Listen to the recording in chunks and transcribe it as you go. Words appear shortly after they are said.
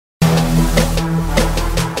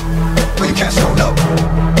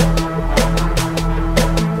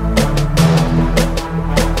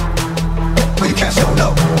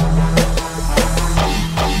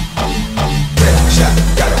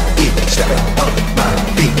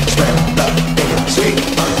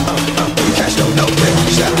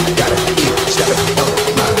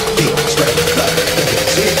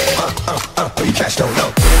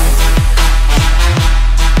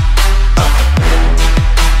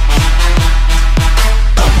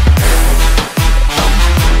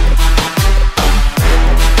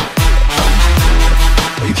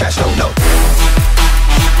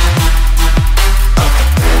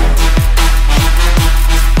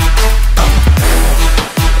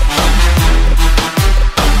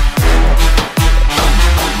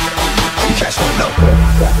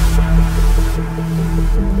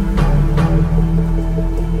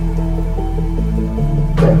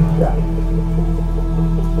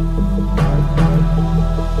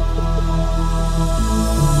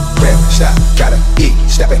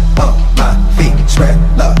stepping on my feet, spread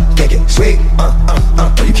love, think it sweet.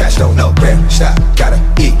 But you catch don't know where stop, gotta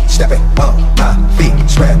eat. Stepping on my feet,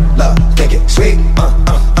 spread love, think it sweet.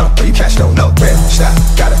 But you catch don't know where stop,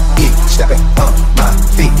 gotta eat. Stepping on my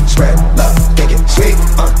feet, spread love, think it sweet.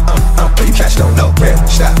 But you catch don't know where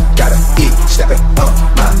stop, gotta eat. Stepping on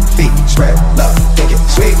my feet, spread love, think it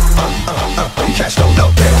sweet. But you catch don't know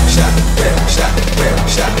where stop, where stop, where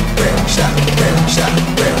stop, where stop, where stop,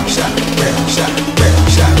 where stop, where stop, where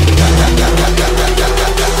stop.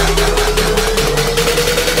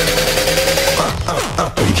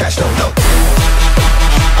 But you catch don't know.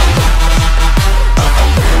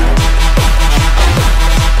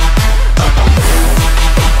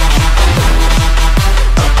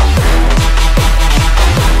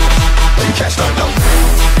 Catch don't know.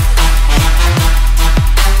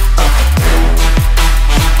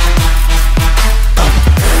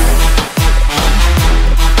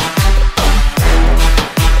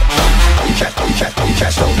 You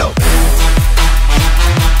catch don't know.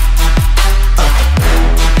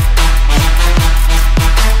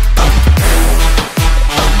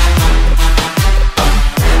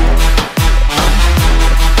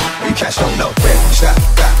 You catch don't know. Where stop,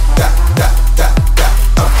 da da da da da.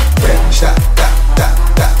 Where stop, da da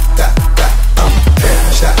da da da. Where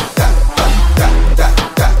stop, da da da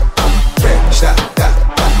da. Where stop, da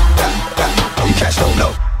da da da. You catch don't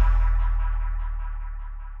know.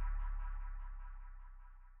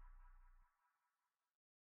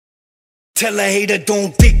 Tell a hater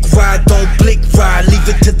don't dick ride, don't blick ride. Leave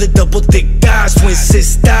it to the double thick guys, twin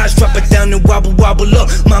sis thighs. Drop it down and wobble, wobble up.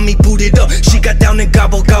 Mommy boot it up, she got down and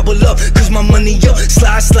gobble, gobble up. Cause my money up,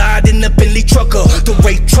 slide, slide in the Bentley trucker. The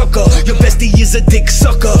rate trucker, your bestie is a dick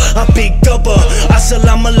sucker. A big dubber,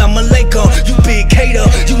 assalamu alaikum. You big hater,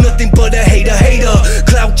 you nothing but a hater, hater.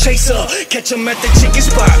 Cloud chaser, catch him at the chicken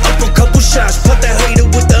spot. Up a couple shots, put that hater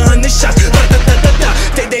with the 100 shots. Da da da da da,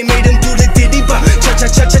 they made him do the diddy bop. Cha cha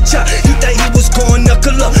cha cha cha, he thought he was going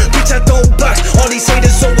knuckle up. Bitch, I don't box. All these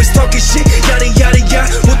haters always talking shit. Yada yada yada.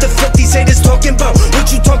 What the fuck these haters talking about? What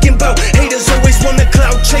you talking about? Haters always wanna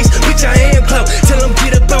clout chase. Bitch, I am clout. Tell them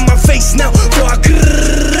get up out my face now. Before I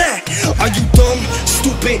are you dumb,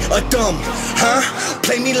 stupid, or dumb? Huh?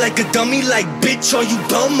 Play me like a dummy, like bitch. Are you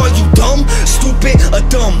dumb? Are you dumb, stupid, or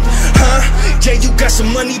dumb? Huh? Yeah, you got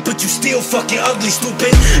some money, but you still fucking ugly,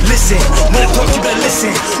 stupid. Listen, when I talk, you better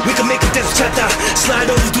listen. We can make a death chata, slide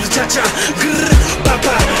over, do the cha-cha.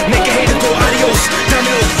 Papa, make a hater go adios.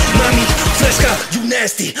 Domino, mommy, fresca, you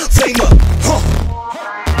nasty. Flame up, huh?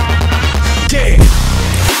 Yeah.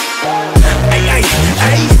 Ay, ay,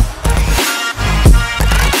 ay.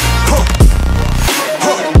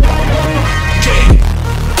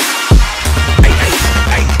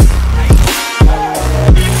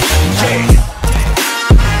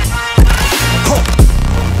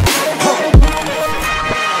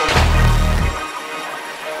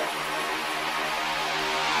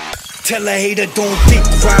 Tell a hater don't dick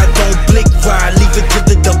ride, don't blick ride. Leave it to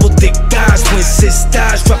the double thick guys, twin sis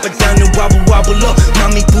thighs. Drop it down and wobble, wobble up.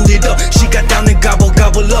 Mommy boot it up, she got down and gobble,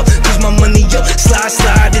 gobble up. Cause my money up, slide,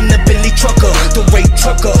 slide in the Bentley trucker. The rate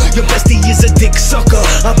trucker, your bestie is a dick sucker.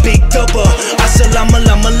 A big dubber, assalamu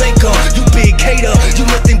alaikum. You big hater, you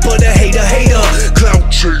nothing but a hater, hater. Clout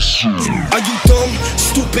chaser. Are you dumb,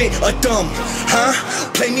 stupid, or dumb? Huh?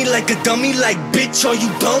 Play me like a dummy, like bitch. Are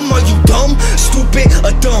you dumb? Are you dumb, stupid,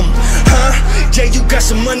 or dumb? Huh? Yeah, you got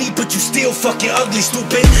some money, but you still fucking ugly,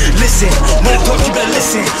 stupid. Listen, when I talk, you better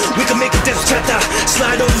listen. We can make a death chata,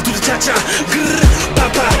 slide over, do the cha-cha.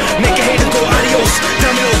 Papa, make a hater go adios.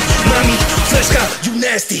 Domino, mommy, fresca, you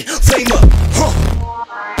nasty. Flame up, huh?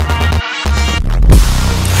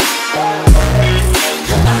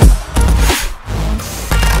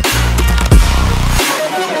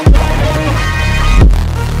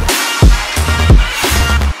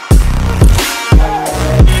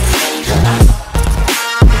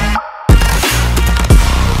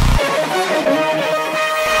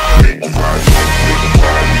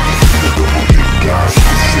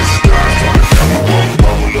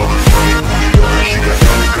 She got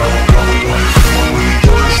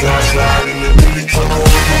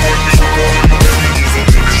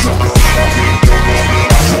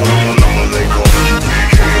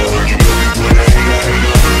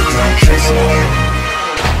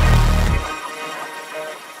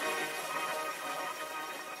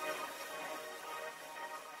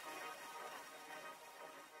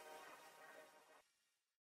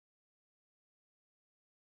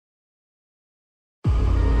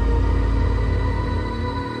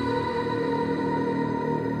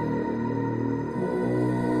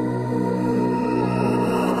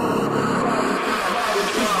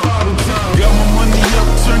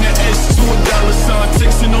 $1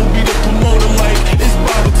 texting OB the promoter like it's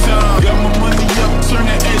bottle time. Got my money up, turn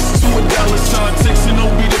that S to $1 texting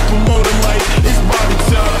OB the promoter like it's bottle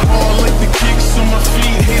time. All like the kicks on my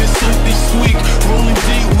feet, haters so they sweet. Rolling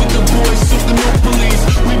deep with the boys, soaking no police.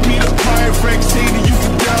 We beat up pirate Rex, hater, you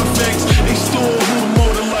can down vex. They stole who the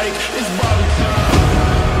motor like it's bottle time.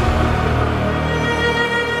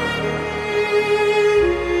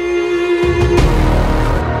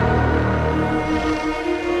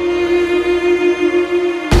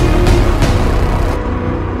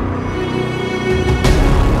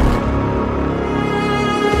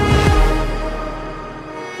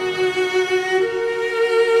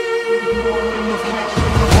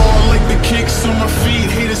 On my feet,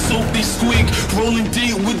 haters soak, they squeak. Rolling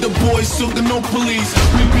deep with the boys, soaking no police.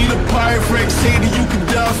 We beat a pirate Rex, hater, you can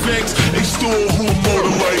die vex. They stole who a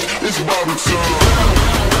motor like it's bottle time.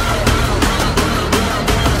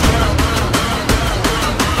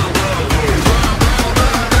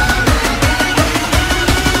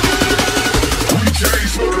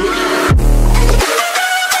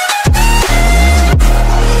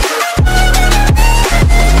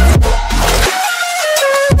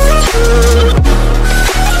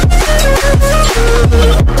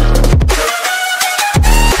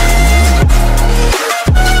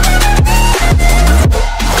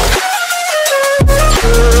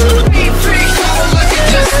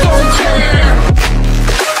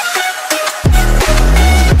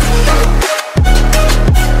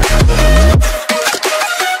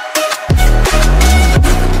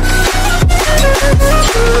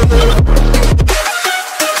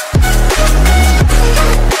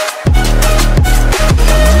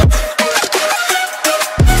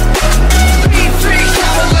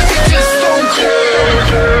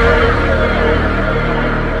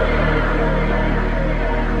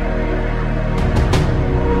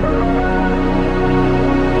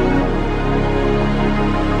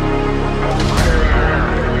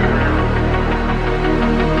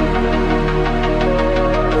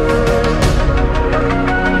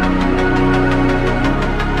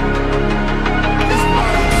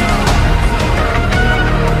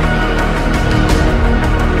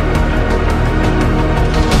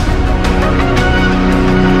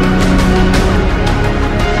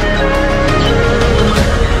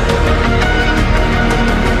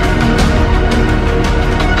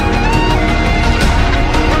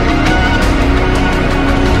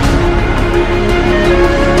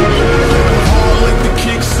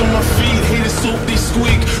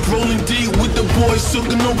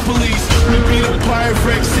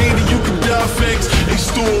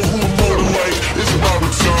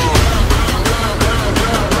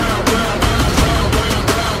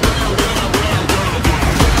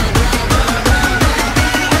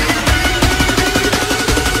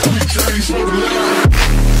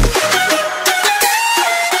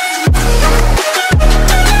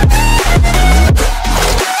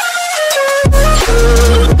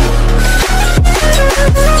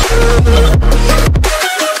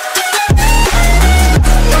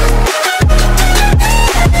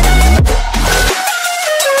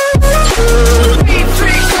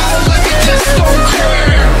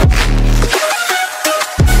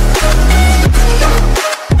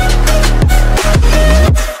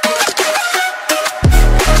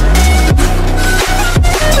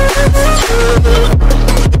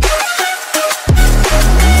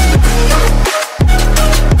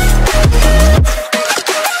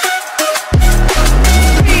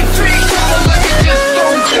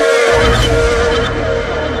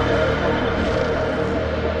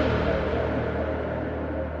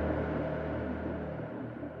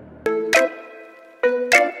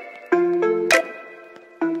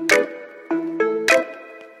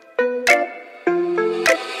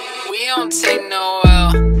 Take no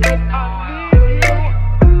L.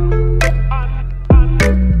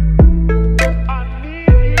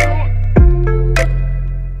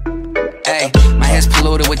 Hey, my head's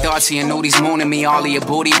polluted with thoughts of your nudies mooning me. All of your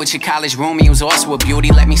booty with your college roomie who's also a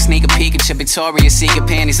beauty. Let me sneak a peek at your Victoria's Secret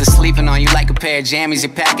panties. Are sleeping on you like a pair of jammies.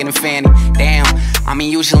 You're packing a fanny. Damn, I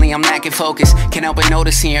mean usually I'm lacking focus. Can't help but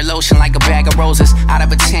noticing your lotion like a bag of roses. Out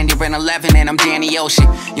of a 10 you're an 11 and I'm Danny Ocean.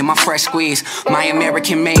 You're my fresh squeeze, my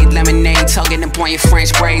American made lemonade. Tugging up on your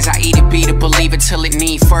French braids. I eat it, beat it, believe it till it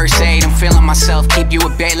need first aid. I'm feeling myself, keep you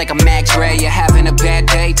at bay like a Max Ray. You're having a bad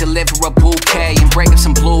day, deliver a bouquet and break up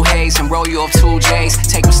some blue haze and roll you up 2 J's.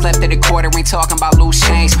 Take a step to the quarter, ain't talking about loose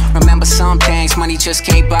change. Remember some things, money just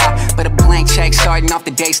can't buy, but a blank check starting off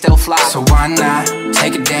the day still fly. So why not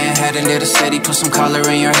take a day and head into the city, put some color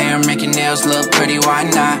in your hair, make your nails look pretty. Why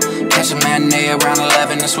not catch a matinee around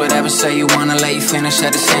 11? It's whatever, say you wanna, let you finish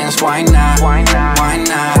at the scenes. Why not? Why not? Why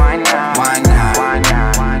not? Why not? Why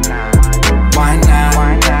not? Why not? Why not?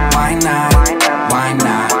 Why not? Why not? Why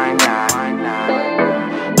not?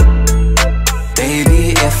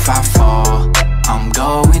 Baby, if I fall, I'm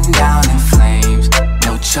going down in flames.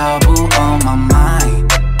 No trouble on my mind,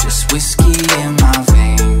 just whiskey in my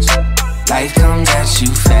veins. Life comes at you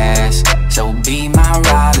fast, so be my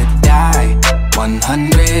ride or die.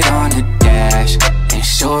 100 on the dash, and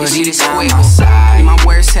shorty by my side. You my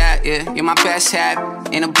worst hat, yeah, you my best hat.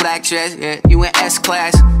 In a black dress, yeah, you in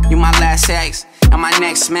S-class. You my last ex, and my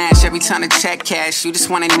next smash. Every time the check cash, you just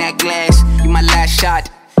want a necklace. You my last shot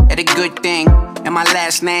at a good thing, and my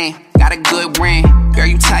last name got a good ring. Girl,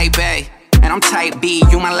 you type A, and I'm type B.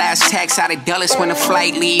 You my last text out of Dulles when the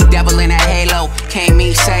flight leave. Devil in a halo, can't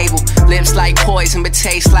meet sable. Lips like poison, but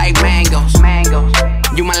taste like mangoes.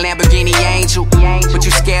 You my Lamborghini angel, but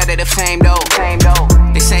you scared of the fame though.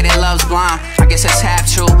 They say that love's blind, I guess that's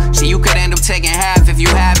half true. So you could end up taking half if you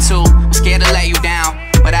have to. I'm scared to let you down,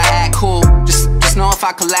 but I act cool. Just know if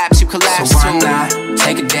I collapse, you collapse too. So why not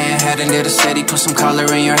take a day and head into the city, put some color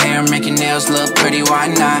in your hair, make your nails look pretty. Why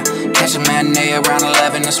not catch a matinee around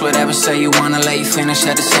 11? It's whatever, say you wanna, let you finish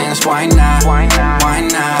at the scenes. Why not? Why not? Why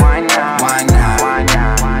not? Why not? Why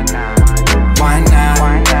not? Why not?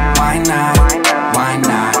 Why not? Why not? Why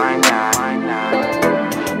not?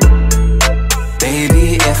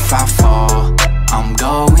 Baby, if I fall, I'm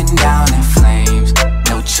going down in flames.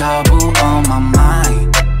 No trouble on my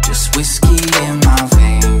mind, just whiskey in my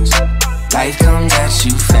veins. Life comes at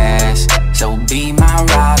you fast, so be my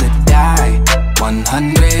ride or die.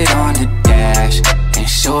 100 on the dash, and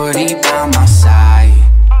shorty by my side.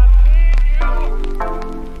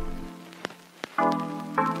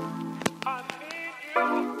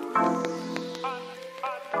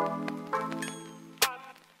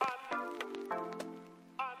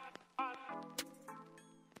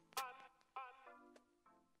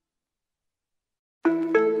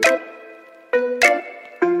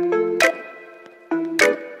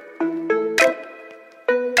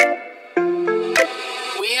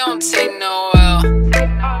 Take no L.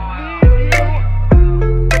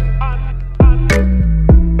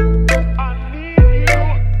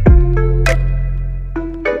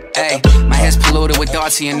 Hey, my head's polluted with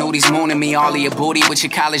thoughts of your nudies mooning me. All of your booty with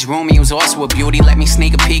your college roomie who's also a beauty. Let me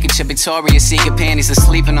sneak a peek at your Victoria's Secret panties. They're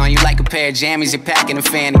sleeping on you like a pair of jammies. You're packing a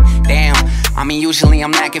fanny. Damn, I mean usually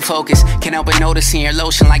I'm lacking focus. Can't help but noticing your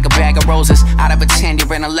lotion like a bag of roses. Out of a 10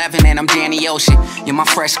 you're an 11 and I'm Danny Ocean. You're my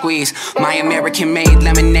fresh squeeze, my American made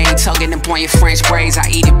lemonade. Tugging up on your French braids. I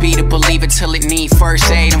eat it, beat it, believe it till it need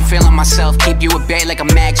first aid. I'm feeling myself, keep you at bay like a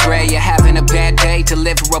Max Ray. You're having a bad day,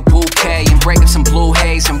 deliver a bouquet and break up some blue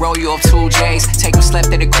haze and roll you up 2 J's. Take a step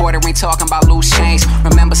to the quarter, ain't talking about loose change.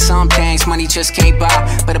 Remember some things, money just can't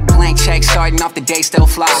buy, but a blank check starting off the day still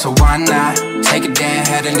fly. So why not take a day and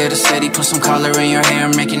head into the city, put some color in your hair,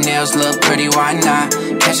 make your nails look pretty. Why not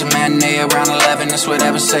catch a matinee around 11? It's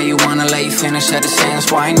whatever, say you wanna, let you finish at the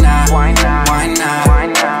scenes. Why not? Why not? Why not? Why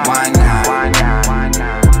not? Why not? Why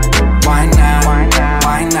not? Why not? Why not?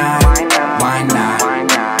 Why not? Why not?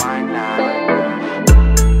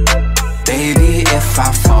 Baby, if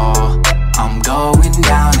I fall, I'm going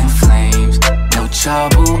down in flames. No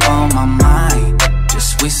trouble on my mind,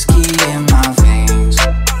 just whiskey in my veins.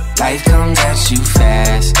 Life comes at you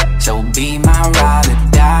fast, so be my ride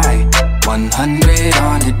or die. 100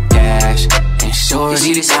 on the dash, and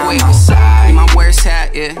shorty by my side. You my worst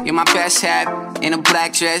hat, yeah, you my best hat. In a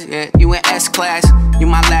black dress, yeah, you in S-class. You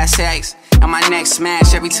my last ex, and my next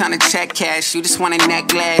smash. Every time the check cash, you just want a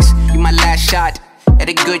necklace. You my last shot at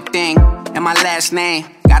a good thing, and my last name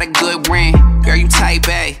got a good ring. Girl, you type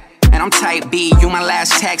A, and I'm type B. You my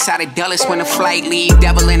last text out of Dulles when the flight leave.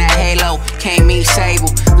 Devil in a halo, can't meet sable.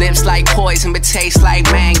 Lips like poison, but taste like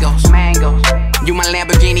mangoes. You my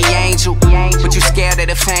Lamborghini angel, but you scared of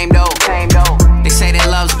the fame though. They say that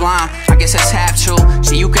love's blind, I guess that's half true.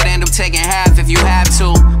 So you could end up taking half if you have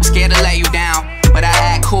to. I'm scared to let you down, but I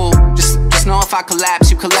act cool. Just know if I collapse,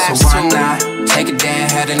 you collapse too. So why not take a day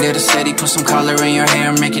and head into the city, put some color in your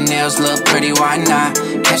hair, make your nails look pretty. Why not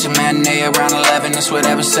catch a matinee around 11? It's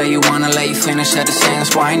whatever, say you wanna, let you finish at the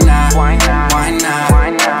scenes. Why not? Why not? Why not? Why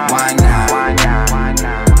not? Why not? Why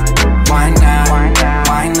not? Why not?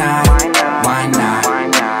 Why not? Why not?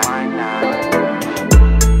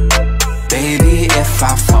 Baby, if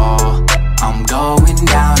I fall, I'm going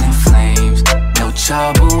down in flames. No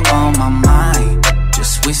trouble on my mind,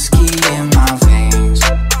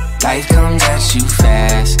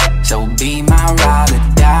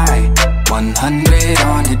 100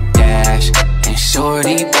 on the dash, and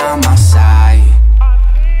shorty by my side.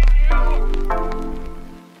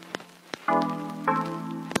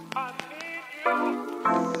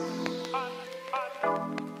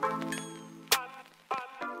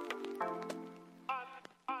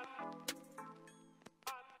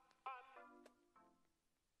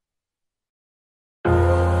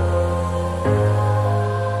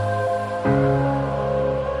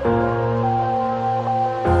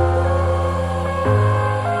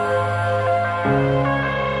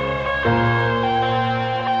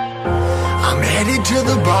 To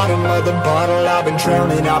the bottom of the bottle, I've been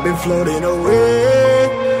drowning, I've been floating away.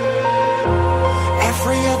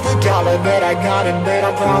 Every other dollar that I got in bed,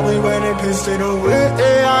 I probably went and pissed it away.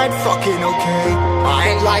 I ain't fucking okay, I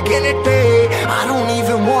ain't liking it, babe. I don't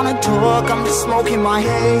even wanna talk, I'm just smoking my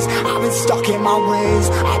haze. I've been stuck in my ways,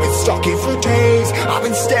 I've been stuck in for days. I've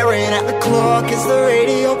been staring at the clock as the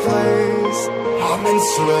radio plays. I'm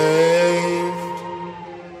enslaved.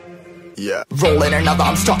 Yeah. Rolling another,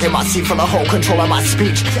 I'm stuck in my seat for the whole control of my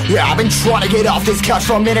speech. Yeah, I've been trying to get off this couch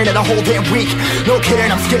for a minute and a whole damn week. No kidding,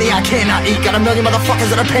 I'm skinny, I cannot eat. Got a million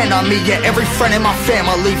motherfuckers that depend on me. Yeah, every friend in my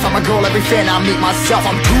family, from a girl, every fan I meet myself.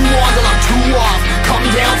 I'm too on till I'm too off. Come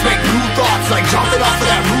down to make new thoughts, like jumping off of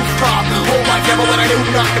that rooftop. Hold my camera when I do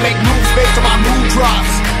not to make moves based on my mood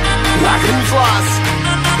drops. Like who's lost?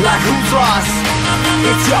 Like who's lost?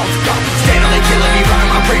 It's yo, steadily killing me,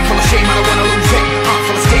 running my brain full of shame, I don't wanna lose it.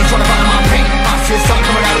 Full of stage, trying to find my pain. See the sun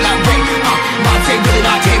coming out of that rain. My day really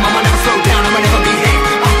not tame, I'ma never slow down, I'ma never behave.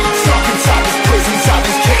 Stuck inside this prison, inside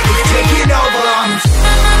this cage, it's taking over.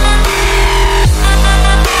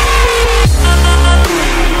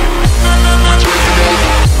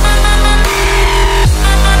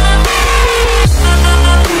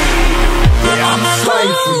 Yeah, I'm a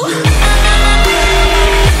slave for you.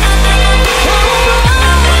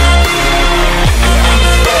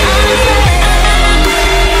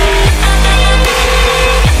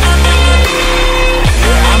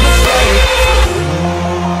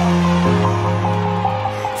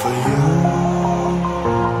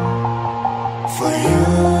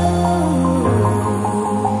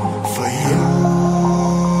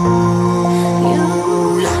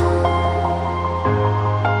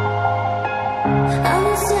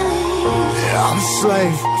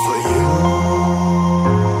 Slave for you.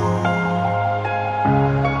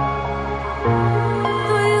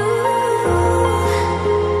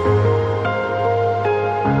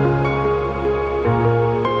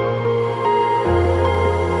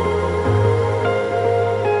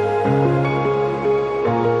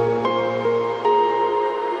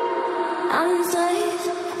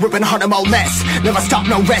 Ripping harder, more less. Never stop,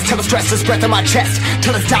 no rest. Till the stress is breath in my chest.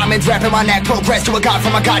 Till it's diamonds wrapping my neck. Progress to a god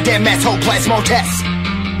from a goddamn mess. Hopeless, more tests,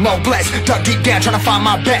 more blessed. Dug deep down trying to find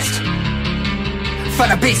my best. Find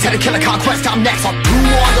a beast, had to kill a conquest. I'm next. I'm too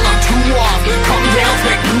on till I'm too off. Come down,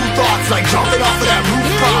 make new thoughts, like jumping off of that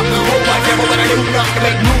rooftop. Hold my camera when I do not to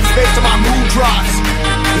make moves based on my mood drops.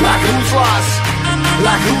 Like who's lost?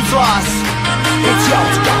 Like who's lost? It's yo,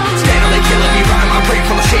 steadily killing me, running my brain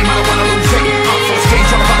full of shame, I don't wanna lose it. Full of stage,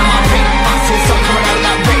 trying to find my pain. See the sun coming out of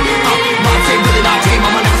that rain. My day really not tame,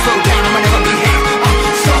 I'ma never slow down, I'ma never behave.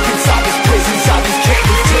 Stuck inside this prison, inside this cage,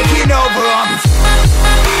 it's taking over.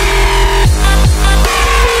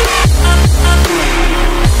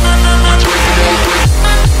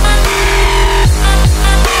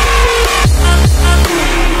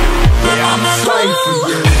 Yeah, I'm a slave for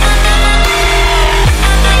you.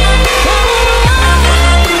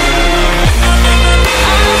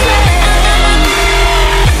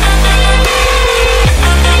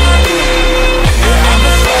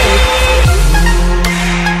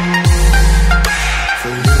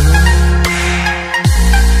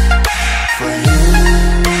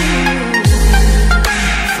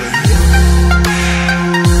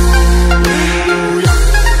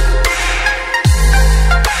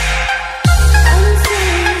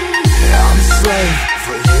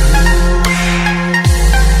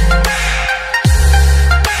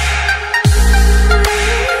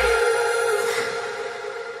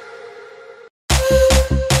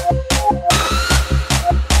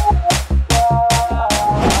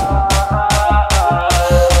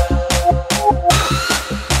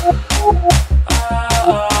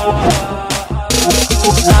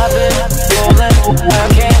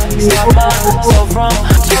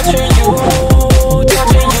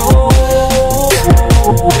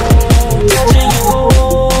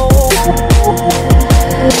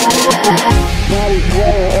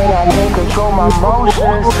 control my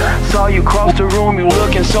motions. Saw you cross the room, you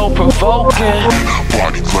looking so provoking.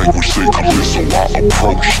 Body language say come here, so I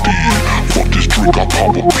approached it. Fuck this drink, I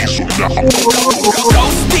pop a piece, so now I'm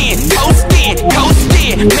Ghostin', coastin',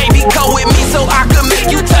 coastin'. Maybe go with me so I can make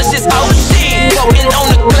you touch this ocean. Floating on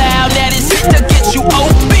the cloud, now this hit to get you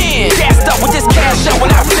open. Gassed up with this cash out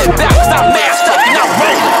when I flip out, cause I'm masked up and I'm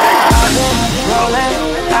rolling. I've been rolling,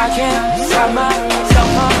 I can't stop myself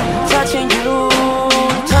from touching you,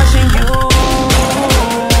 touching you,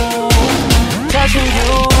 touching you.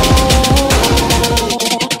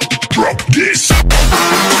 drop this.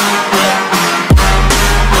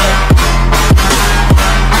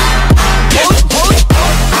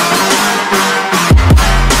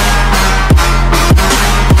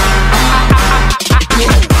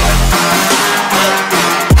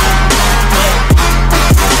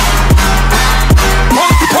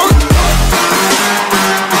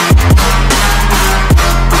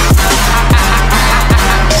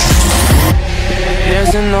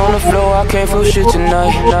 Dancing on the floor, I can't feel shit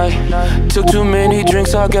tonight. Took too many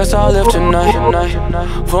drinks, I guess I'll live tonight.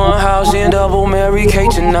 Fun house in double Mary Kate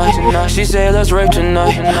tonight. She said let's rape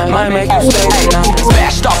tonight. Might make you stay tonight.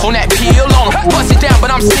 Smashed off on that peel on him. Bust it down, but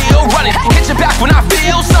I'm still running. Hit your back when I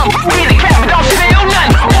feel something. Easy crap, but don't feel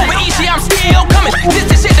nothing. Over easy, I'm still coming. This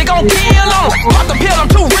the shit they gon' kill on him. Pop the pill, I'm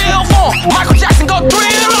too real for him. Michael Jackson go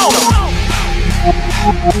thrill on him.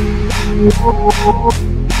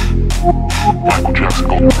 Michael Jackson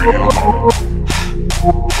go real. Michael Jackson go real.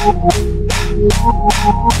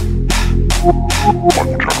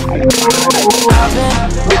 I've been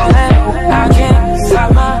rolling, I can't stop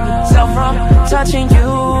myself from touching you,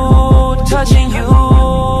 touching you,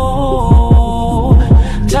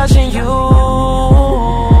 touching you.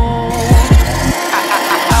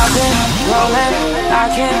 I've been rolling, I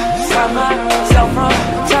can't stop myself from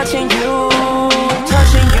touching you,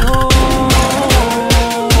 touching you,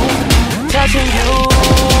 touching you.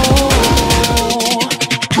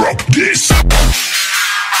 Drop this.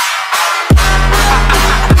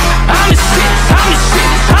 I'm the shit, I'm the shit,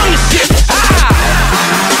 I'm the shit.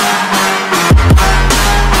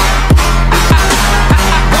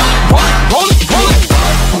 Roll it, roll it.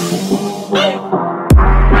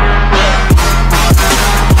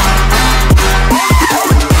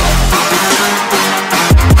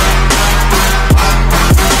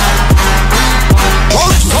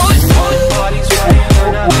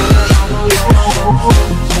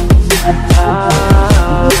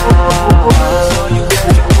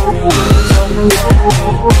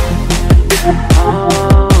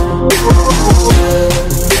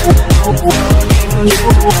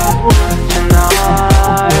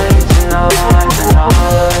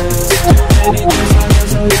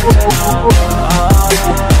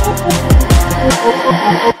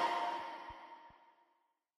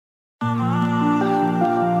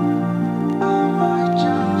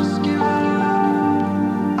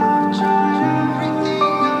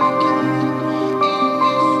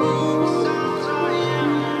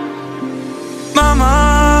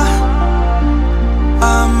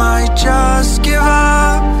 Just give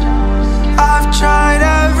up. I've tried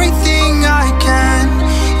everything I can.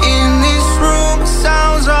 In this room, it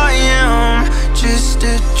sounds I am just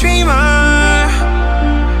a dreamer.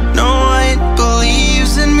 No one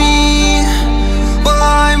believes in me. Well,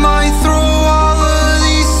 I might throw all of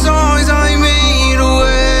these songs I made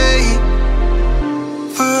away,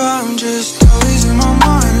 but I'm just always in my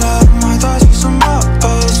mind. Love my thoughts with some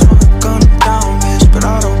bubbles. Gonna down, bitch, but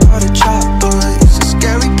I don't want to chop. But it's a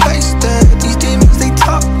scary place that these demons they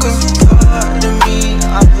talk. 'Cause part of me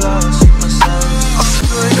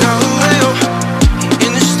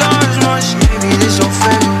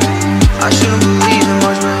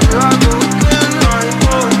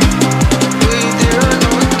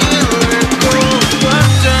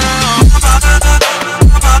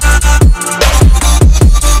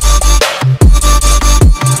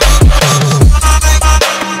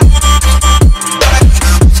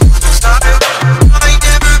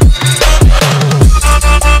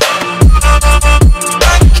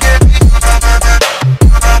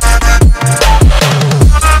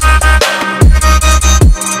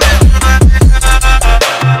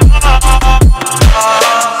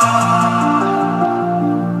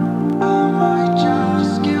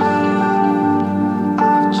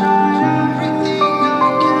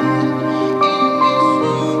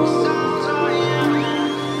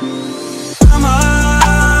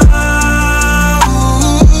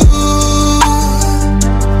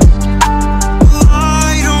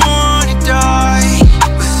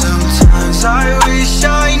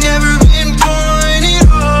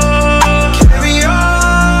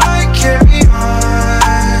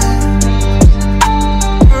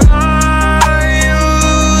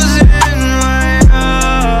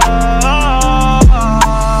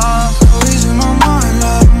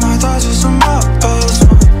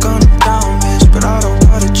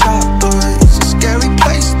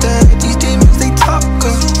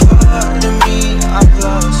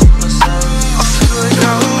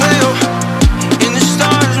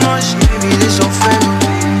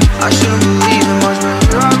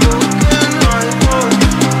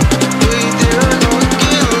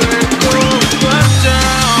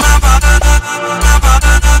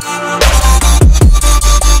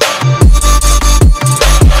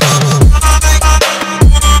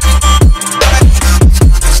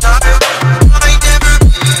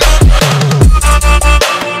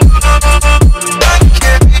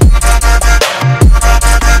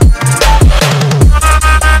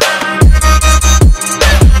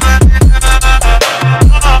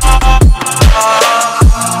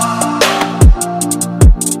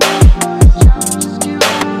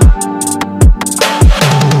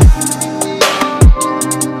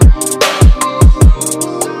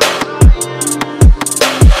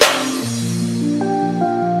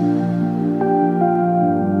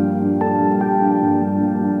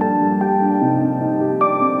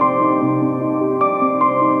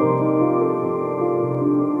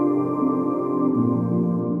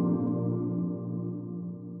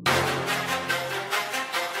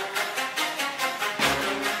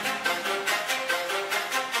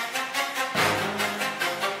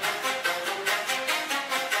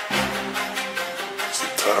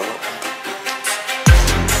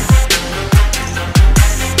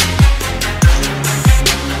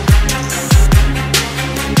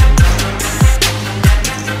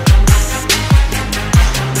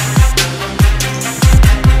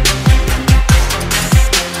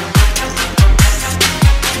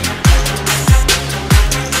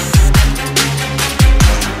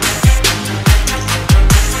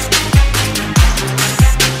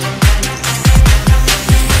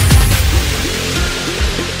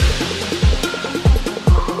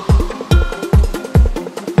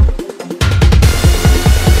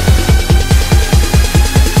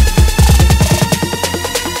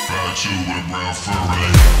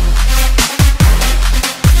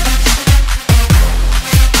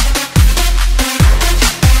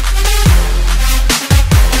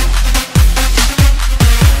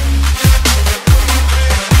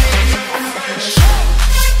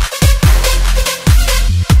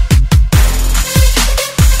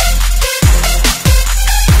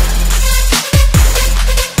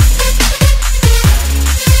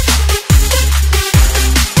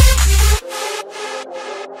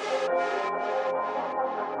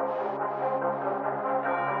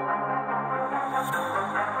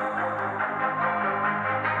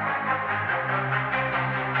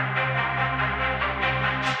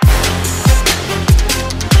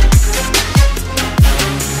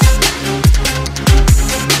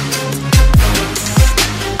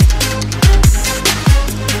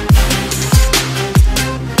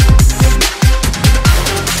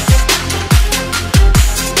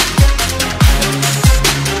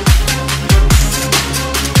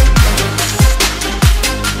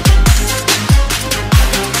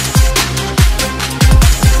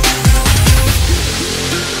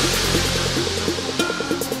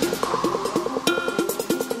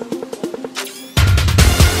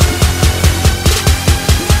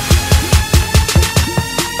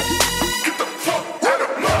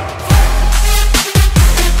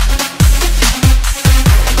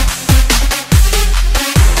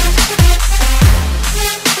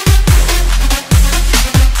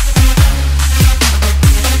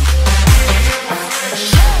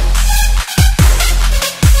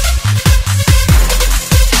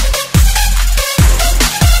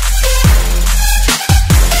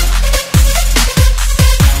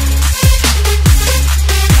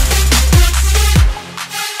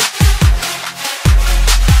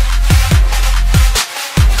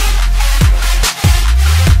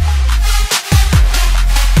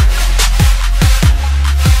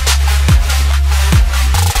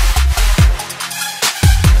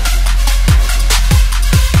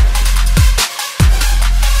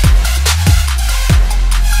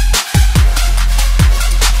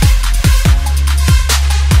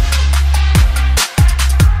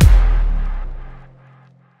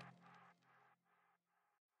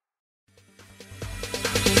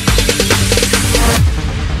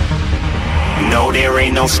there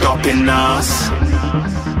ain't no stopping us.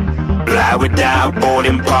 Fly without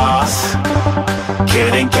boarding pass.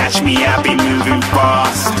 Couldn't catch me, I be moving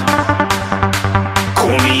fast.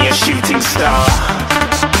 Call me a shooting star.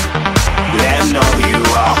 Let 'em know who you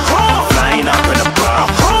are. Flying up in a bar.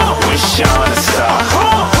 Wish on a star.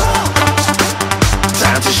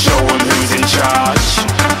 Time to show 'em who's in charge.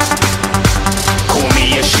 Call me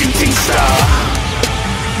a shooting star.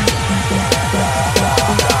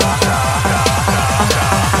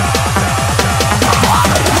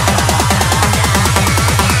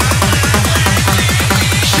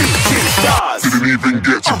 Didn't even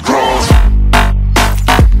get to cross.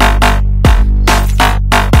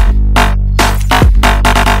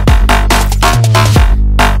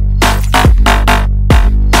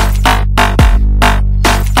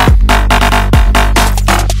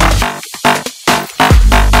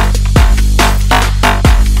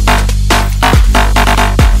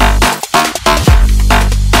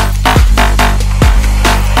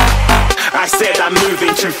 I said I'm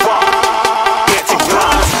moving too far. Get to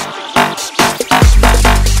glass.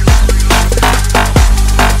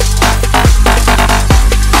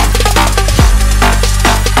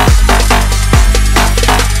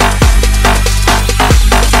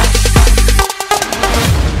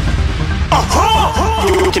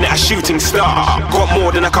 Looking at a shooting star. Got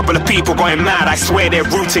more than a couple of people going mad, I swear they're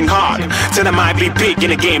rooting hard. Tell them I be big in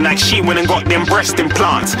the game like she went and got them breast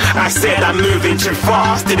implants. I said I'm moving too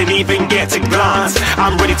fast, didn't even get to glance.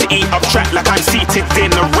 I'm ready to eat up track like I'm seated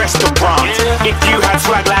in a restaurant. If you had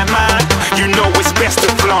swag like mine, you know it's best to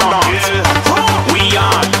flaunt. We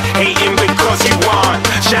aren't hating because you aren't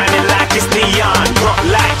shining like it's neon, rock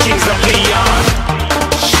like kings of Leon.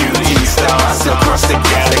 Shooting stars across the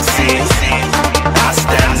galaxy. I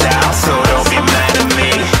stand out, so don't be mad at me.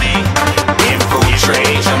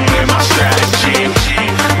 Infiltrate, I'm with my strategy.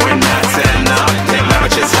 When I turn up, then I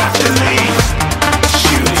just have to leave.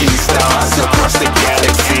 Shooting stars across the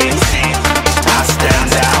galaxy. I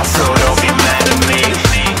stand out, so don't be mad at me.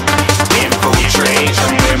 Infiltrate,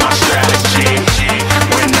 I'm with my strategy.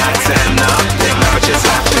 When I turn up, then I just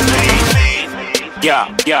have to leave. Yeah,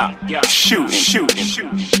 shooting.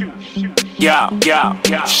 Yeah, shooting.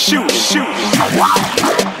 Yeah, shooting. Yeah,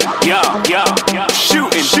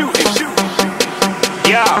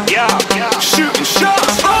 shooting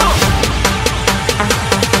shots.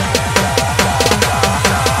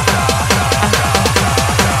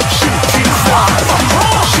 Shooting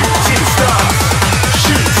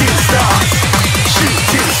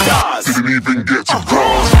stars. Didn't even get to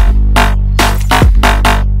cross.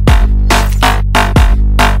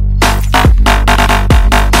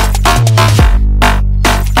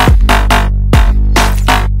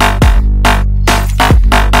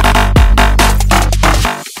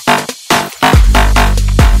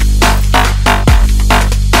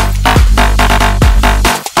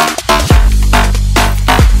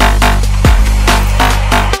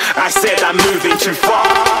 I'm moving too far.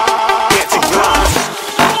 Get to glass.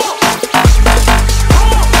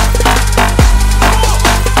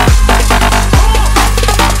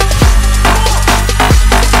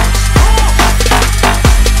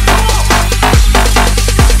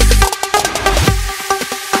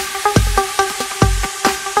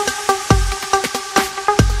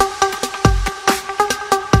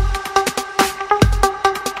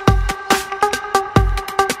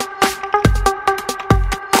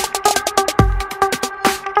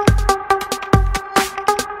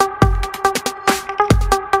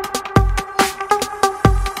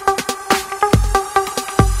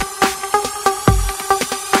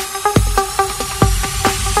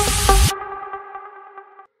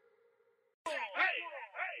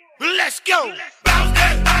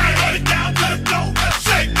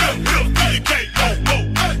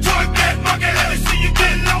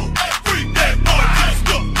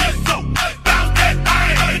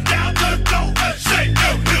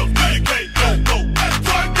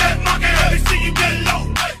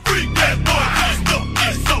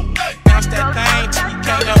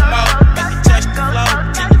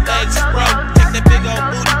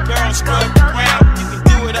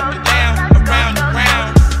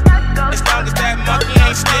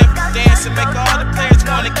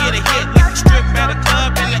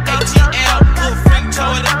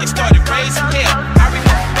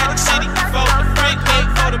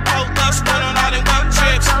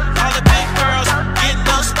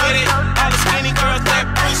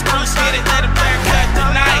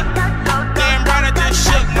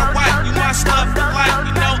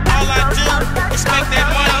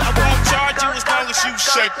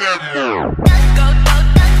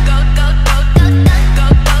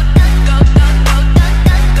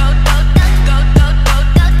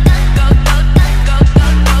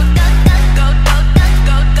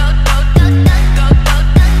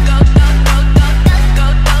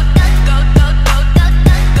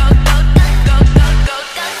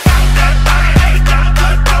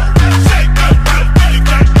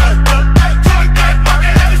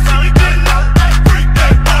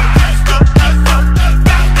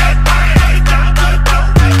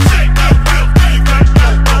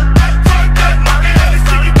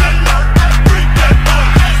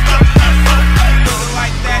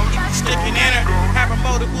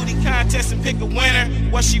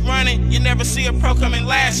 running, you never see a pro coming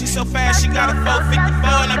last. She so fast, she got a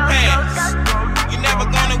 454 in her pants. You never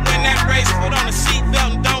gonna win that race. Put on a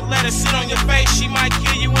seatbelt and don't let her sit on your face. She might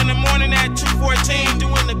kill you in the morning at 2:14,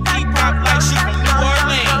 doing the P-pop like she from New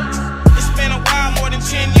Orleans. It's been a while, more than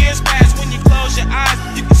 10 years past. When you close your eyes,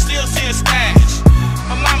 you can still see a stash.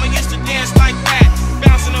 My mama used to dance like that,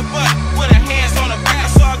 bouncing her butt with her hands on her back. I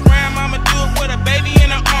saw her grandmama do it with a baby in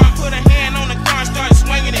her arm. Put her hand on the car and started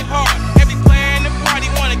swinging it hard. Every player in the party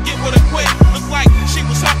wanna get with her quick. Looked like she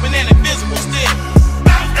was hopping an invisible stick.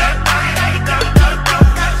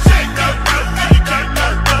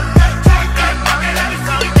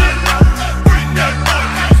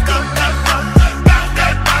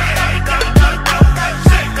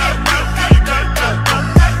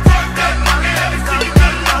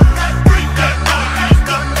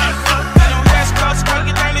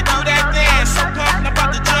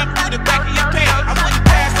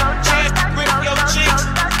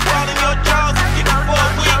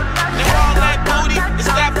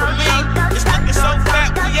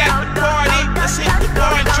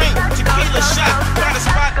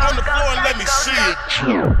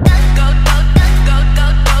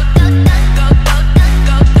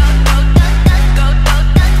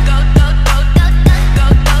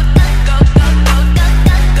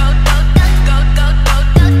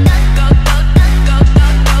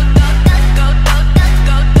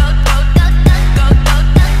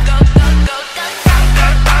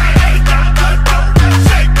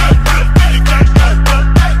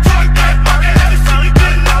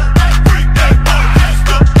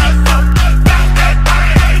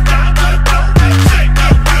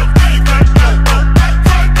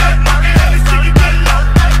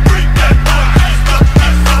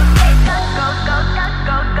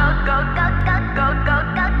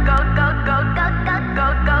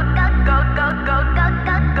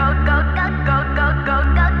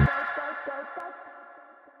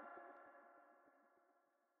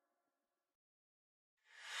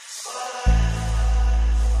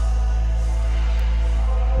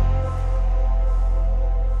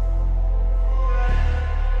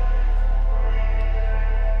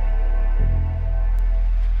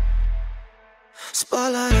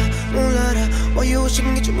 Spotlighter, moonlighter, why you wish you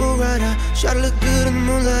can get your mood right? Shawty look good in the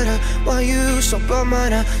moonlighter, why you so bright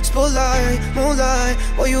minded? Spotlight, moonlight,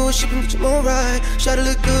 why you wish you can get your mood right? Shawty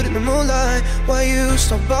look good in the moonlight, why you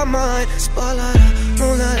so bright minded? Spotlighter,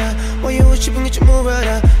 moonlighter, why you wish you can get your mood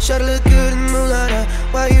right? Shawty look good in the moonlighter,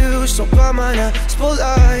 why you so bright minded?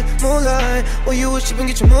 Spotlight, moonlight, why you wish you can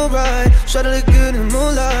get your mood right? Shawty look good in the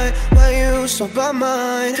moonlight, why you so bright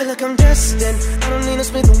minded? Feel like I'm destined, I don't need no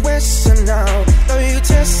Smith & Wesson now. Know you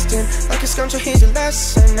testing, like it's come to here's your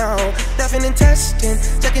lesson now. Laughing and testing,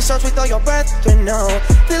 taking shots with all your brethren now.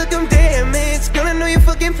 Feel like I'm damaged, girl I know you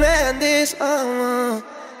fucking planned this. All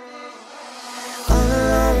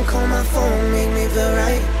alone, call my phone, make me feel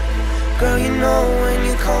right. Girl you know when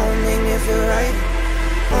you call, make me feel right.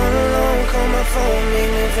 All alone, call my phone,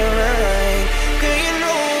 make me feel right. Girl you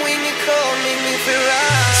know when you call, make me feel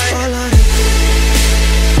right. Spotlight.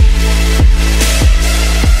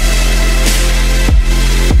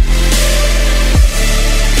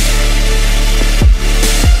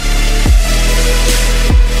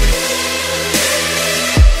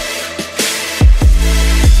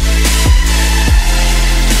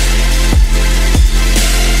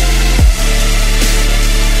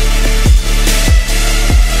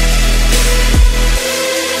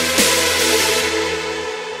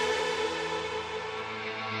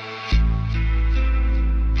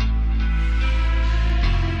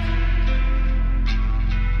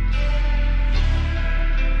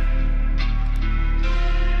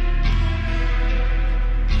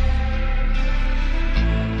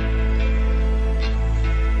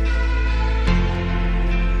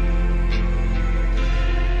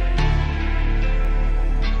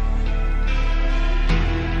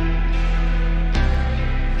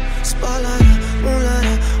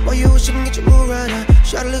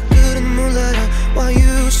 Shawty look good in the moonlight, why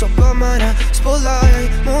you so bright minded?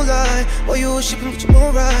 Spotlight, moonlight, why you wish you can get your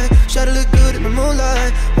mood right? Shawty look good in the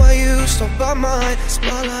moonlight, why you so bright minded?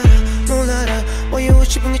 Spotlight, moonlight, why you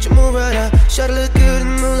wish you can get your mood right? Shawty look good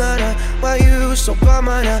in the moonlight, why you so bright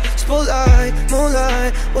minded? Spotlight,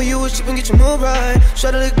 moonlight, why you wish you can get your mood right?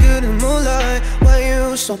 Shawty look good in the moonlight, why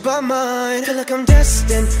you so bright minded? Feel like I'm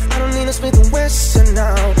destined, I don't need no Smith & Wesson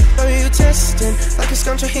now. Know you testing, like it's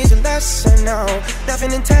come to here's your lesson now.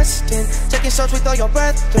 Laughing and testing, taking shots with all your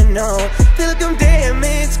brethren now. Feel like I'm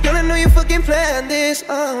damaged, girl I know you fucking planned this.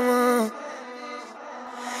 All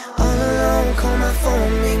alone, call my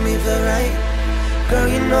phone, make me feel right. Girl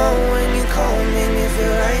you know when you call, make me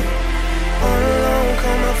feel right. All alone,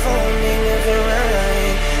 call my phone.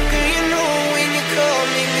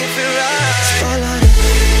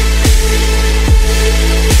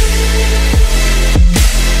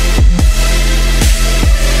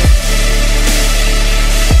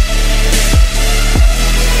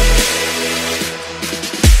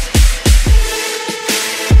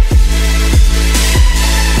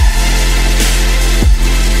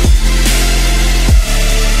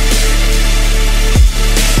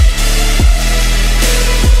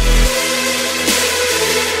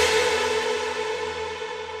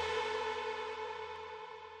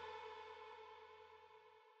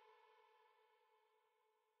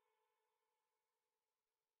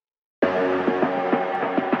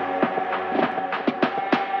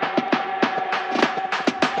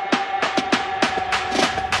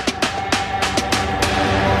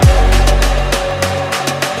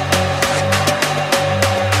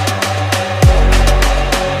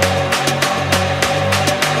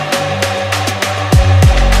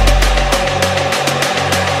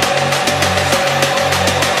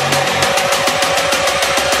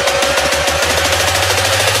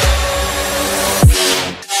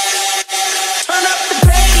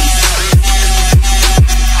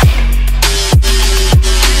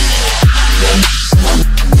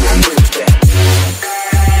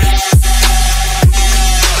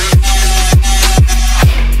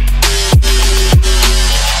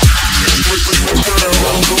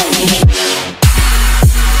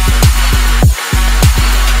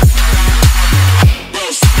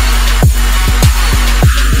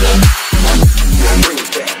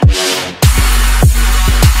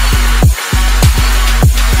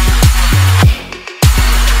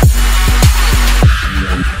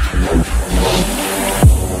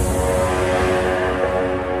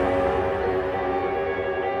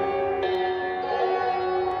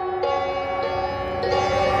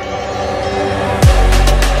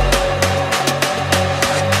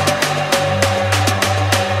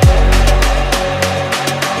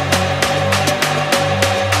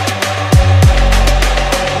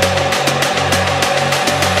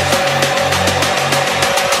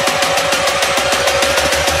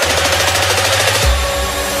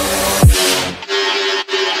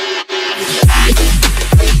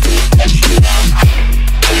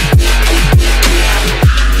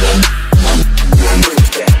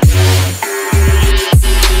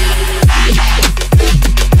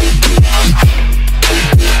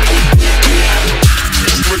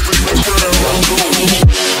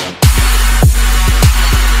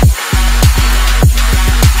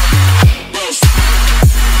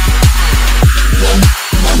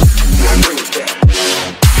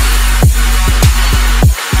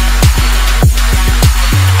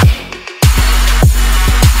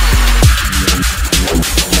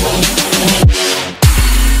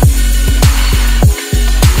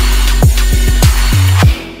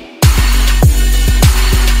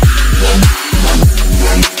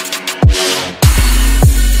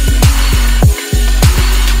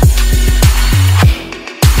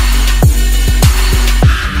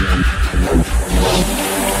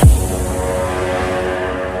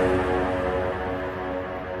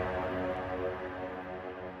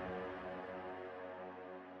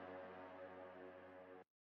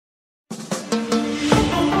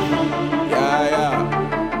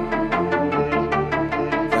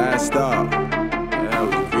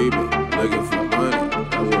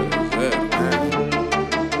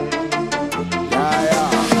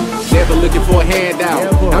 looking for a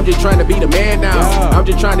handout. I'm just trying to be the man now. I'm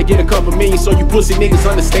just trying to get a couple million so you pussy niggas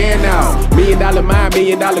understand now. $1 million mind, $1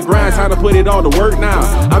 million grind, time to put it all to work now.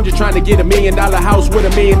 I'm just trying to get $1 million house with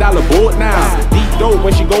 $1 million board now. Deep dope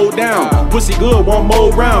when she go down. Pussy good, one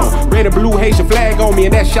more round. Red and blue Haitian flag on me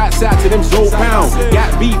and that shots out to them Zoe pounds.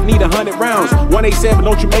 Got beef, need 100 rounds. 187,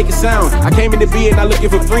 don't you make it sound. I came in the bed, not looking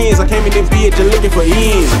for friends. I came in the bed, just looking for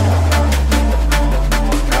ends.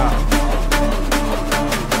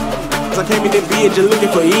 I came in the bed, just looking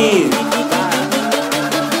for ends.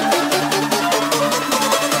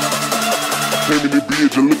 Came in the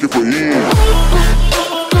bed, just looking for ends.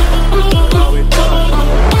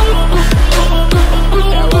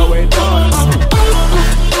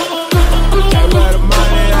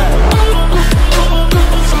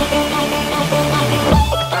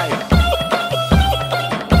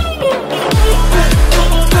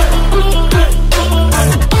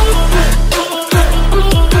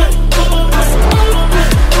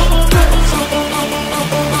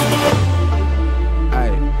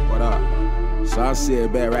 I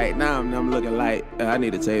sit back right now and I'm looking like I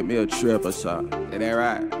need to take me a trip or something. Is that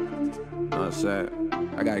right? You know what I'm saying?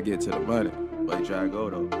 I gotta get to the money. But you try to go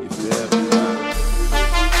though. You feel me?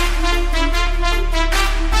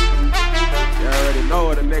 You already know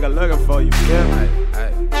what a nigga looking for, you feel me?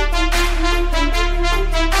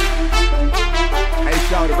 Hey,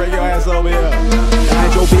 shawty, bring your ass over here.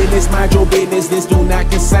 Mind your business, this do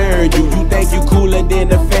not concern you. You think you cooler than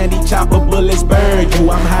the Fanny chopper, bullets burn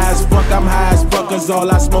you. I'm high as fuck, cause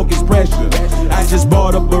all I smoke is pressure. I just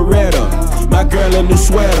bought a Beretta, my girl a new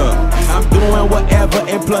sweater. I'm doing whatever,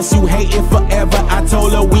 and plus you hating forever. I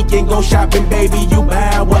told her we can go shopping, baby, you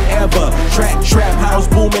buy whatever. Trap house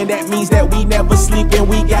booming, that means that we never sleeping.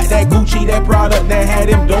 We got that Gucci, that product that had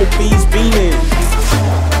them dope fiends beating.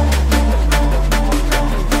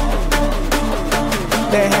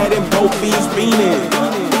 That had them dope fiends beating.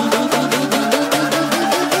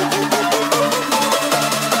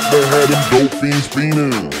 That had them dope fiends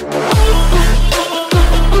beating.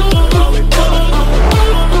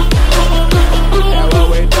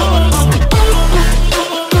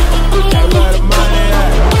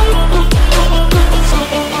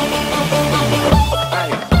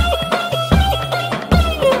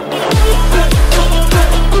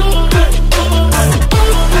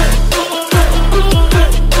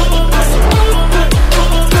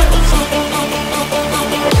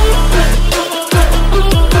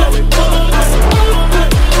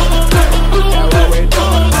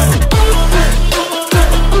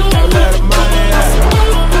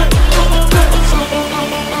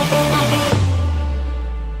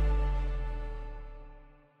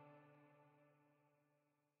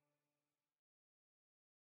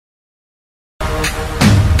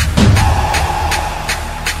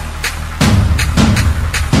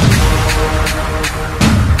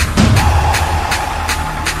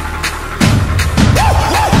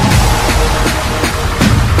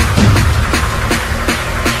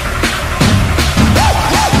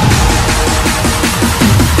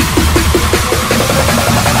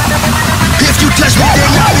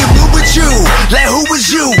 Like who was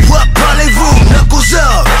you? What parlez-vous? Knuckles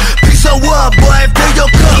up. Piece of what, boy? Fill your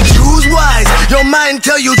cup. Choose wise. Your mind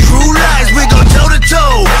tell you true lies. We gon' toe to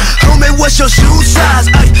toe. Homie, what's your shoe size?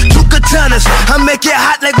 Ay, two katanas. I make it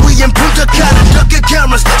hot like we in Punta Cana. Ducking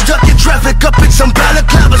cameras, stuck in traffic, up in some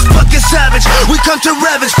balaclavas. Fucking savage. We come to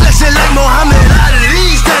ravage, flexing like Muhammad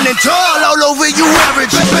Ali. Standing tall all over you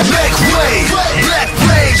average. Make way, black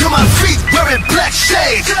rage on my feet, wearing black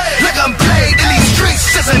shades. Like I'm played in these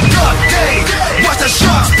streets, it's a dark day. Watch the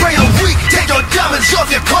sharks spray a week. Take your diamonds off,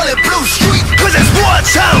 you call it Blue Street. Cause it's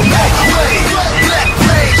wartime. Make way, black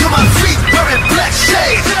rage on my feet, wearing black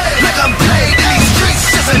shades. Like I'm played in these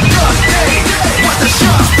streets, it's a dark day. Watch the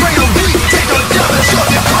sharks spray a week. Take your diamonds off,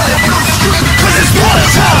 you call it Blue Street. Cause it's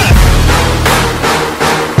wartime.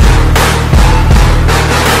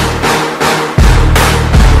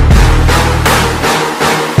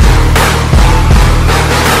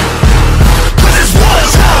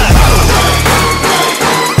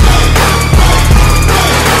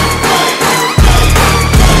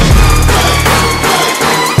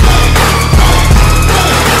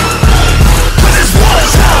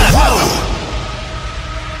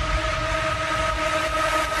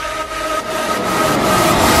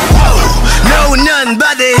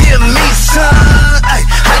 About to hear me, son. Ay,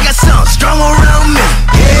 I got something strong around me.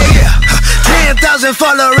 Yeah, 10,000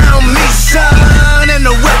 fall around me, son. And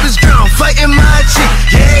the weapons drawn, fighting my cheek.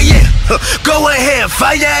 Yeah, go ahead,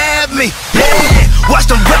 fire at me. Yeah, watch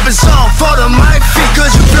the weapons all fall to my feet.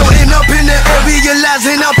 Cause you floating up in the air,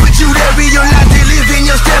 realizing I'll put you there, realize they live in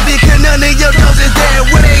your step. Because none of your dogs is there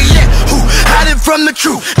where they at. Who I'm the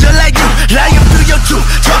truth. Just like you, lying through your truth.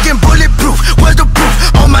 Talking bulletproof, where's the proof?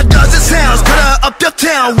 All my does is sounds, gotta up your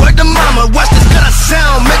town. Word to mama, watch this gotta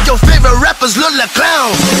sound. Make your favorite rappers look like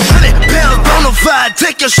clowns. 100 pounds, bonafide,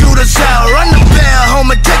 take your shooters out. Run the bell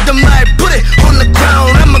home and take them light, put it on the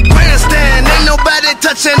ground. I'm a grandstand, ain't nobody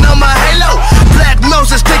touching on my halo. Black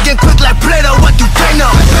Moses thinking quick like Plato, what do they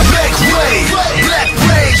know? Make way, black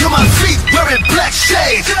rage on my feet, wearing black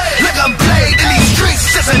shades. Like I'm played in these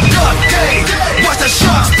streets, it's a dark day. Watch the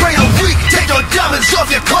sharks spray a week, take your diamonds off,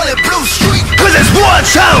 you call it Blue Street. Cause it's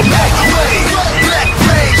wartime. Make way, black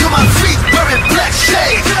rage on my feet, wearing black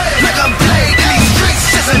shades. Like I'm played in these streets,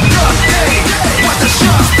 it's a dark day. Watch the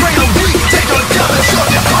sharks spray a week, take your diamonds off,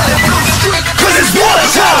 you call it Blue Street. Cause it's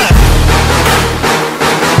wartime.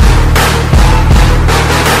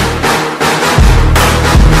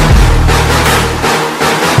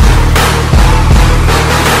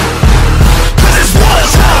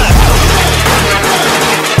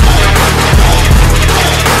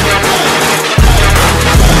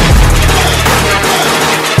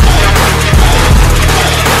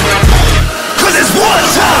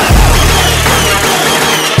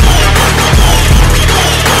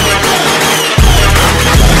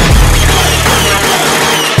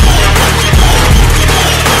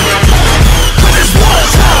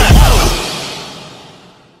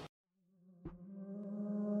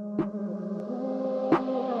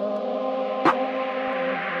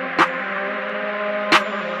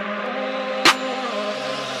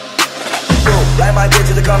 Like my bitch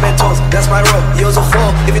to the comment toast, that's my rule. Use a fool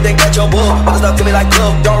if you think that you're bull. But it's up to me like glue.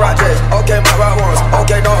 Don't rock this, okay, my rock ones.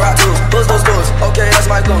 Okay, don't rock twos. Push those dudes, okay, that's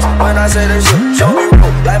my clues. When I say this shit, show me rule.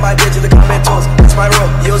 Like my bitch to the comment toast, that's my rule.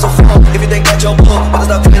 Use a fool if you think that you're bull. But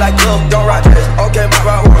it's up to me like glue. Don't rock this, okay, my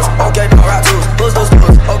rock ones. Okay, don't rock twos. Push those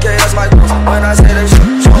dudes, okay, that's my clues. When I say this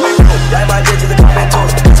shit, show me rule. Like my bitch to the comment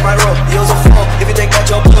toast, that's my rule. Use a fool if you think that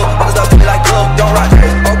you're bull. But it's up to me like glue. Don't rock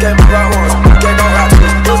this, okay, my rock ones. Okay, don't rock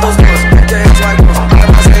twos. Push those dudes, okay, that's my clues. When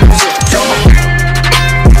I say this shit, show me.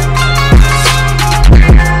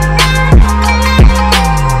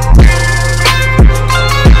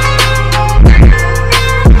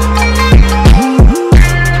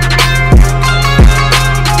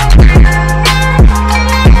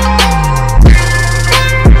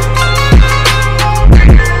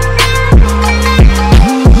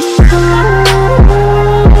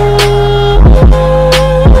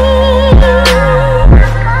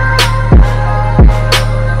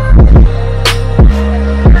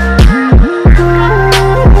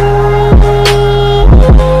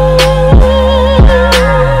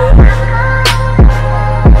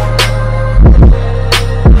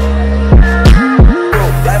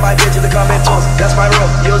 That's my rule.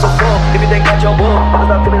 Use a fool if you think that you're bull. But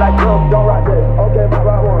it's up to me like glue. Don't rock this. Okay, my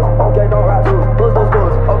rock ones. Okay, don't rock twos. Push those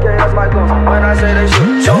dudes. Okay, that's my clues. When I say this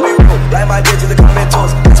shit, show me.